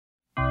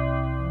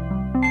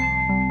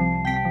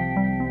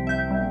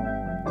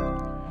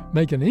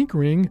Make an ink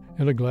ring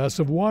in a glass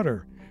of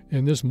water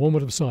in this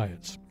moment of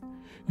science.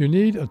 You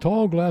need a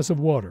tall glass of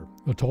water,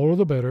 the taller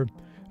the better,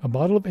 a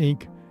bottle of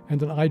ink,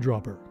 and an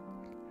eyedropper.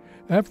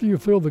 After you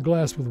fill the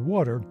glass with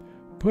water,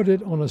 put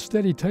it on a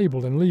steady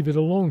table and leave it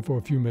alone for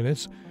a few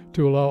minutes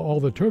to allow all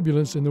the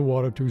turbulence in the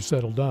water to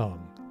settle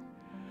down.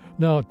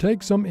 Now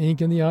take some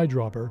ink in the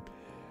eyedropper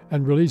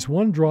and release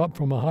one drop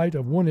from a height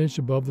of 1 inch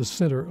above the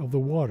center of the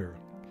water.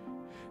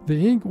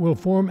 The ink will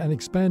form an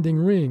expanding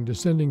ring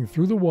descending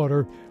through the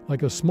water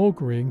like a smoke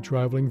ring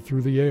traveling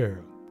through the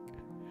air.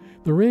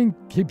 The ring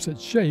keeps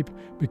its shape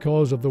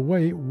because of the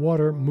way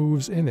water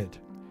moves in it.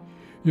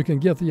 You can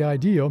get the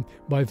idea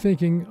by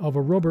thinking of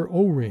a rubber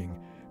O-ring,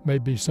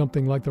 maybe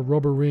something like the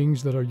rubber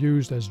rings that are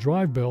used as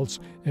drive belts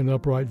in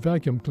upright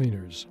vacuum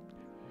cleaners.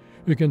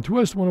 You can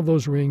twist one of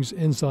those rings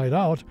inside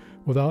out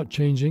without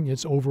changing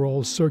its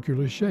overall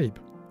circular shape.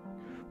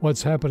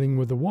 What's happening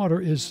with the water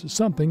is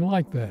something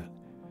like that.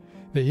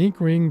 The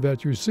ink ring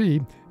that you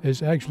see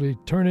is actually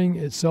turning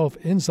itself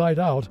inside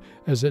out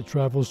as it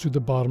travels to the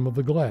bottom of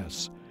the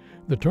glass.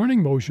 The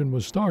turning motion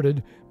was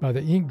started by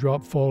the ink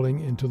drop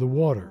falling into the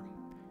water.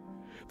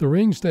 The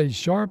ring stays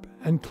sharp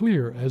and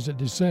clear as it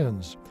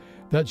descends.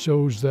 That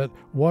shows that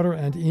water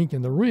and ink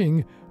in the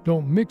ring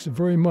don't mix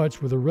very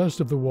much with the rest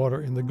of the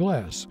water in the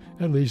glass,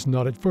 at least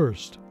not at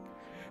first.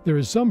 There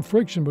is some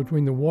friction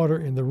between the water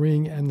in the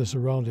ring and the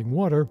surrounding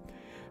water,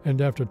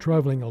 and after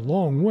traveling a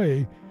long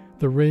way,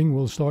 the ring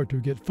will start to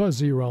get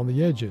fuzzy around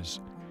the edges.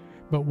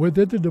 But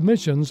within the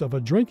dimensions of a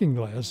drinking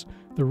glass,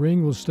 the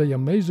ring will stay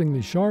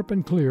amazingly sharp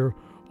and clear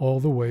all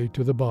the way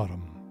to the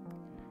bottom.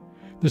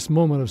 This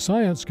moment of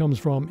science comes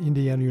from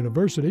Indiana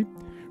University.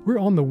 We're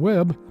on the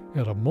web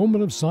at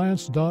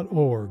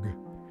amomentofscience.org.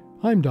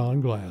 I'm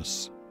Don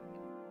Glass.